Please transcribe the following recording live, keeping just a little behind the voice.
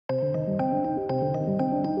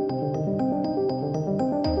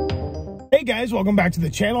Hey guys, welcome back to the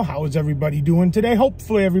channel. How is everybody doing today?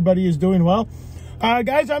 Hopefully everybody is doing well.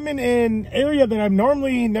 Guys, I'm in an area that I'm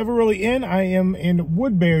normally never really in. I am in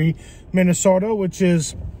Woodbury, Minnesota, which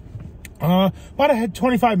is about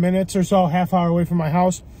 25 minutes or so, half hour away from my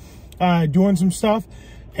house, doing some stuff.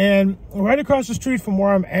 And right across the street from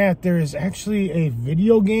where I'm at, there is actually a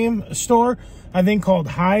video game store, I think called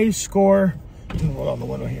High Score. Roll down the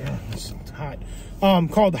window here, it's hot.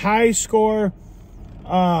 Called High Score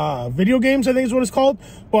Video Games, I think is what it's called.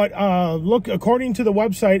 But look, according to the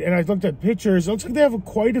website, and I looked at pictures, it looks like they have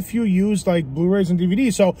quite a few used like Blu-rays and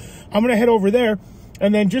DVDs. So I'm gonna head over there,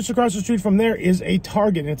 and then just across the street from there is a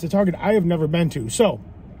Target, and it's a Target I have never been to. So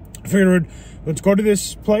I figured, let's go to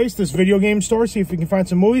this place, this video game store, see if we can find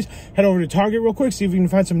some movies. Head over to Target real quick, see if we can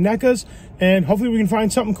find some Necas, and hopefully we can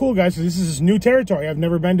find something cool, guys, because this is new territory. I've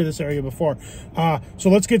never been to this area before. So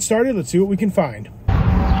let's get started. Let's see what we can find.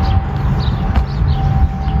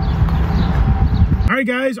 All right,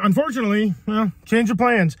 guys, unfortunately, well, change of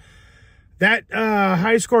plans. That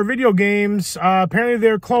High Score Video Games, apparently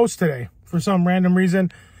they're closed today for some random reason.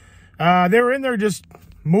 They were in there just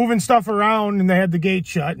moving stuff around, and they had the gate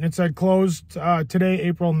shut, and it said closed today,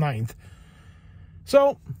 April 9th.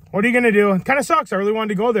 So what are you gonna do? It kind of sucks. I really wanted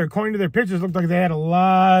to go there. According to their pictures, it looked like they had a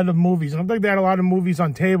lot of movies. It looked like they had a lot of movies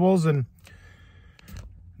on tables, and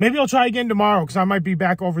maybe I'll try again tomorrow, because I might be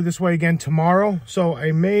back over this way again tomorrow. So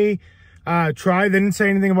I may try. They didn't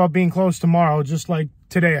say anything about being closed tomorrow, just like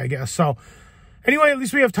today, I guess. So anyway, at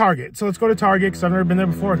least we have Target. So let's go to Target, because I've never been there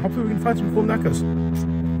before, and hopefully we can find some cool Necas.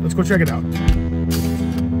 Let's go check it out.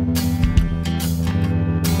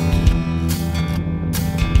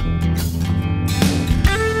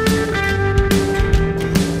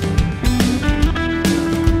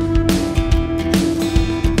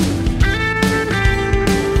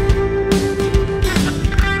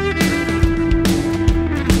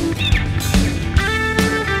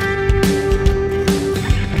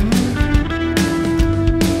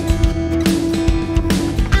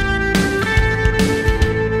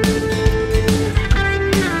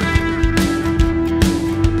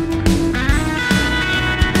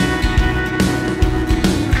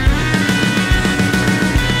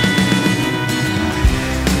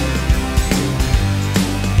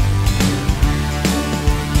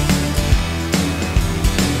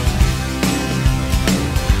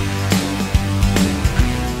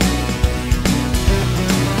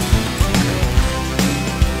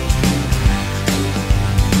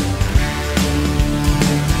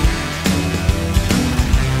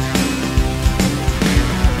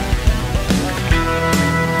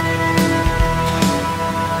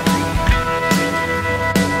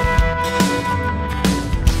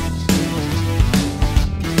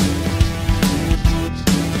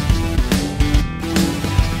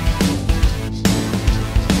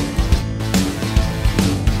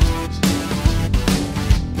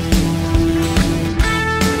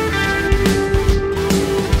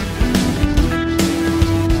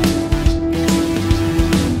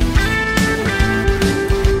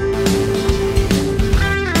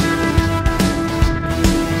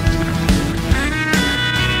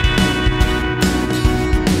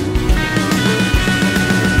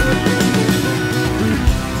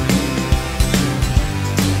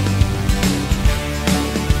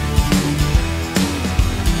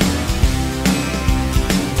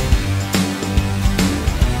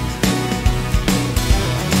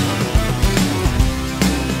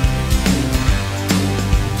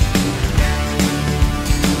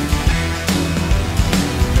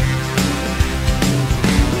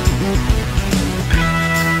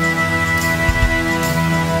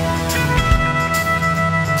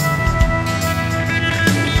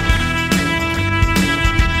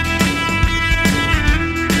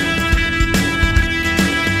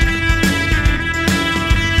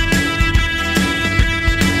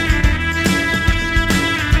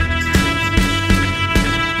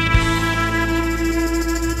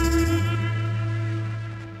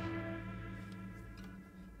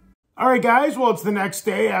 All right, guys, well, it's the next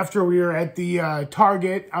day after we were at the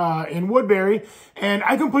Target in Woodbury, and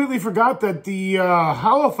I completely forgot that the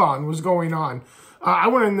HAULATHON was going on. I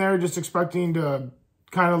went in there just expecting to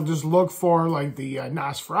kind of just look for, like, the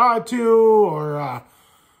Nosferatu, or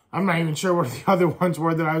I'm not even sure what the other ones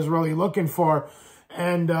were that I was really looking for.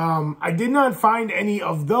 And I did not find any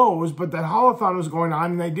of those, but that HAULATHON was going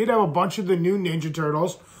on, and they did have a bunch of the new Ninja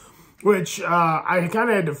Turtles, which I kind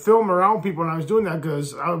of had to film around people when I was doing that,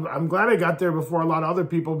 because I'm glad I got there before a lot of other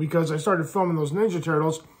people, because I started filming those Ninja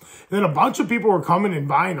Turtles. And then a bunch of people were coming and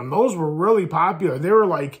buying them. Those were really popular. They were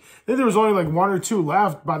like, I think there was only like 1 or 2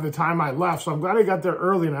 left by the time I left. So I'm glad I got there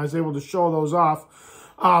early and I was able to show those off.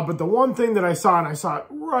 But the one thing that I saw, and I saw it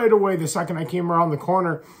right away the second I came around the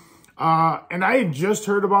corner, and I had just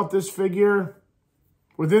heard about this figure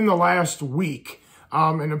within the last week.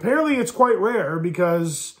 And apparently it's quite rare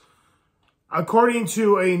because according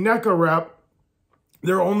to a Neca rep,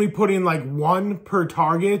 they're only putting like one per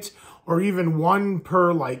target or even one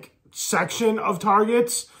per like section of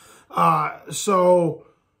targets.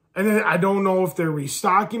 And then I don't know if they're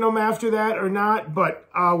restocking them after that or not. But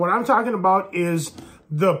what I'm talking about is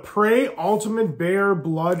the Prey Ultimate Bear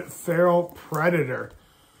Blood Feral Predator.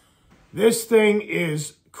 This thing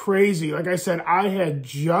is crazy. Like I said, I had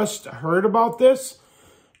just heard about this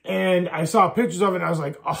and I saw pictures of it and I was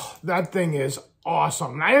like, oh, that thing is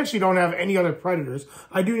awesome. And I actually don't have any other Predators.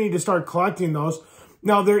 I do need to start collecting those.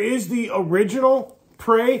 Now, there is the original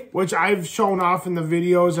Prey, which I've shown off in the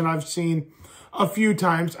videos and I've seen a few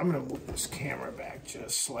times. I'm going to move this camera back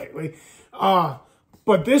just slightly.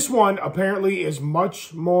 But this one apparently is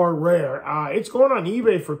much more rare. It's going on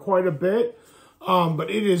eBay for quite a bit. But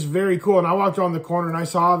it is very cool. And I walked around the corner and I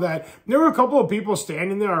saw that there were a couple of people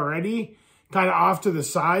standing there already, kind of off to the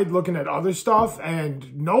side looking at other stuff.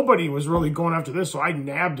 And nobody was really going after this. So I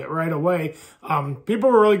nabbed it right away. People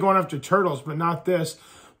were really going after turtles, but not this.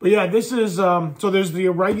 But yeah, this is, so there's the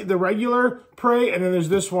regular Prey, and then there's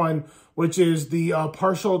this one, which is the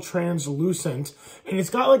partial translucent. And it's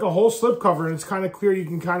got like a whole slipcover, and it's kind of clear. You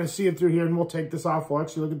can kind of see it through here, and we'll take this off. We'll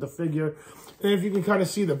actually look at the figure. And if you can kind of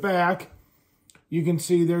see the back, you can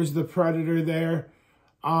see there's the Predator there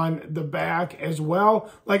on the back as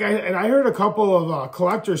well. Like, I heard a couple of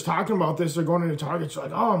collectors talking about this. They're going into Target,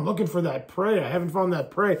 like, oh, I'm looking for that Prey. I haven't found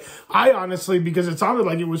that Prey. I honestly, because it sounded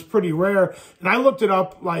like it was pretty rare, and I looked it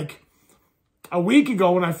up like a week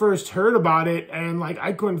ago when I first heard about it, and like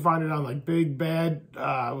I couldn't find it on like Big Bad,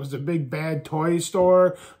 it was a Big Bad toy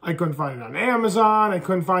store. I couldn't find it on Amazon. I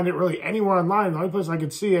couldn't find it really anywhere online. The only place I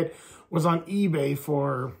could see it was on eBay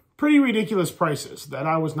for pretty ridiculous prices that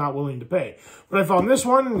I was not willing to pay. But I found this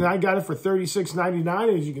one, and I got it for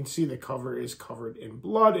 $36.99. As you can see, the cover is covered in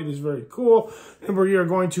blood. It is very cool. And we are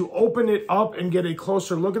going to open it up and get a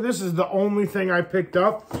closer look at this. This is the only thing I picked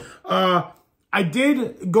up. I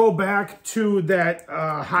did go back to that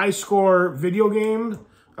High Score video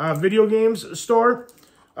games store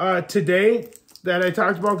today that I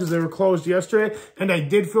talked about because they were closed yesterday. And I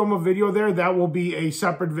did film a video there. That will be a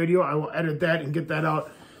separate video. I will edit that and get that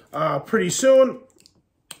out pretty soon.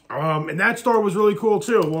 And that store was really cool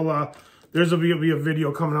too. Well, there's will be a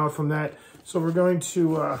video coming out from that. So we're going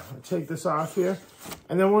to take this off here.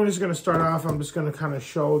 And then we're just going to start off. I'm just going to kind of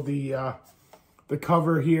show the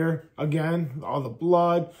cover here again, all the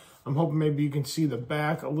blood. I'm hoping maybe you can see the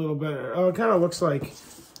back a little better. Oh, it kind of looks like,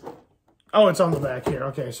 oh, it's on the back here.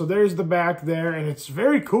 Okay, so there's the back there, and it's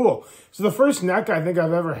very cool. So the first Neca I think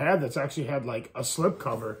I've ever had that's actually had like a slip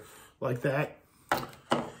cover like that.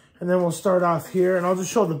 And then we'll start off here, and I'll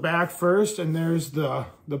just show the back first. And there's the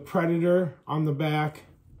Predator on the back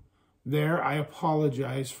there. I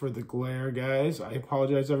apologize for the glare, guys. I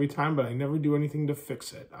apologize every time, but I never do anything to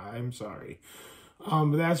fix it. I'm sorry.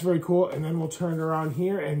 But that's very cool. And then we'll turn it around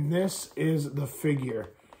here, and this is the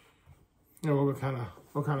figure. And we'll kind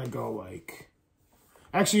of go like.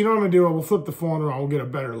 Actually, you know what I'm gonna do? We'll flip the phone around. We'll get a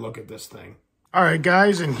better look at this thing. All right,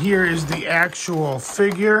 guys, and here is the actual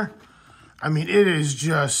figure. I mean, it is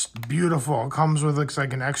just beautiful. It comes with, looks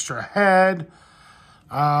like an extra head.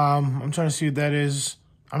 I'm trying to see what that is.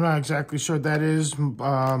 I'm not exactly sure what that is.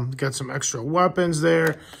 Got some extra weapons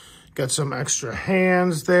there. Got some extra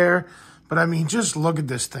hands there. But I mean, just look at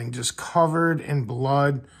this thing, just covered in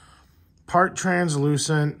blood, part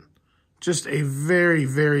translucent. Just a very,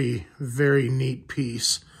 very, very neat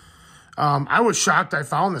piece. I was shocked I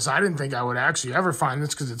found this. I didn't think I would actually ever find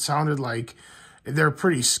this because it sounded like they're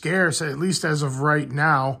pretty scarce, at least as of right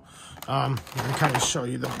now. Let me kind of show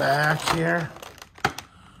you the back here.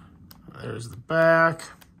 There's the back.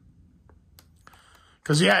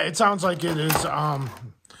 Because, yeah, it sounds like it is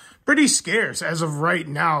pretty scarce as of right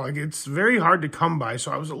now. Like, it's very hard to come by.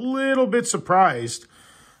 So I was a little bit surprised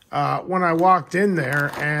when I walked in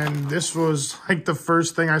there. And this was, like, the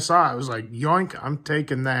first thing I saw. I was like, yoink, I'm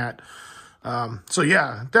taking that. So,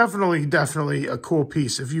 yeah, definitely a cool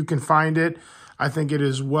piece. If you can find it, I think it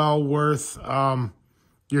is well worth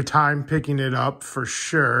your time picking it up for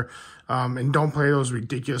sure. And don't pay those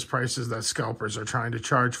ridiculous prices that scalpers are trying to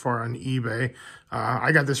charge for on eBay.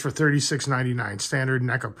 I got this for $36.99, standard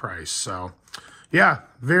Neca price. So, yeah,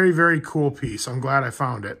 very, very cool piece. I'm glad I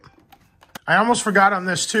found it. I almost forgot on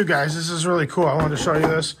this too, guys. This is really cool. I wanted to show you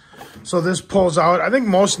this. So this pulls out. I think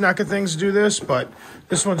most Neca things do this, but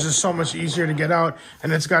this one's just so much easier to get out.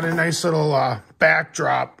 And it's got a nice little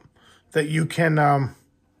backdrop that you can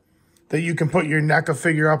that you can put your Neca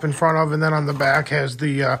figure up in front of, and then on the back has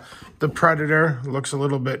the Predator. Looks a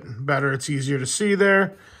little bit better. It's easier to see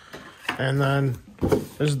there. And then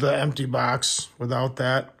there's the empty box without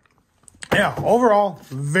that. Yeah, overall,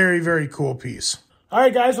 very, very cool piece. All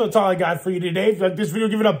right, guys, so that's all I got for you today. If you like this video,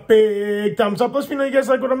 give it a big thumbs up. Let me know you guys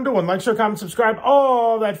like what I'm doing. Like, share, comment, subscribe,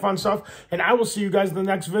 all that fun stuff. And I will see you guys in the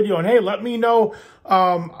next video. And, hey, let me know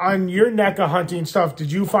on your Neca hunting stuff. Did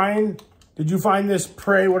you find this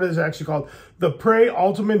prey? What is it actually called? The Prey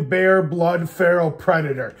Ultimate Bear Blood Feral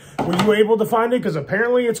Predator. Were you able to find it? Because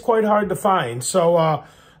apparently it's quite hard to find. So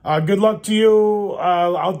good luck to you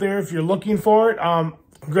out there if you're looking for it.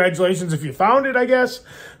 Congratulations if you found it, I guess.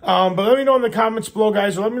 But let me know in the comments below,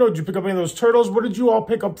 guys. Or let me know, did you pick up any of those turtles? What did you all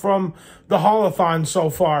pick up from the haul-a-thon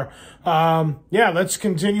so far? Yeah, let's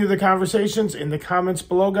continue the conversations in the comments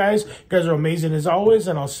below, guys. You guys are amazing as always,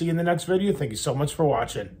 and I'll see you in the next video. Thank you so much for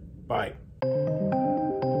watching. Bye.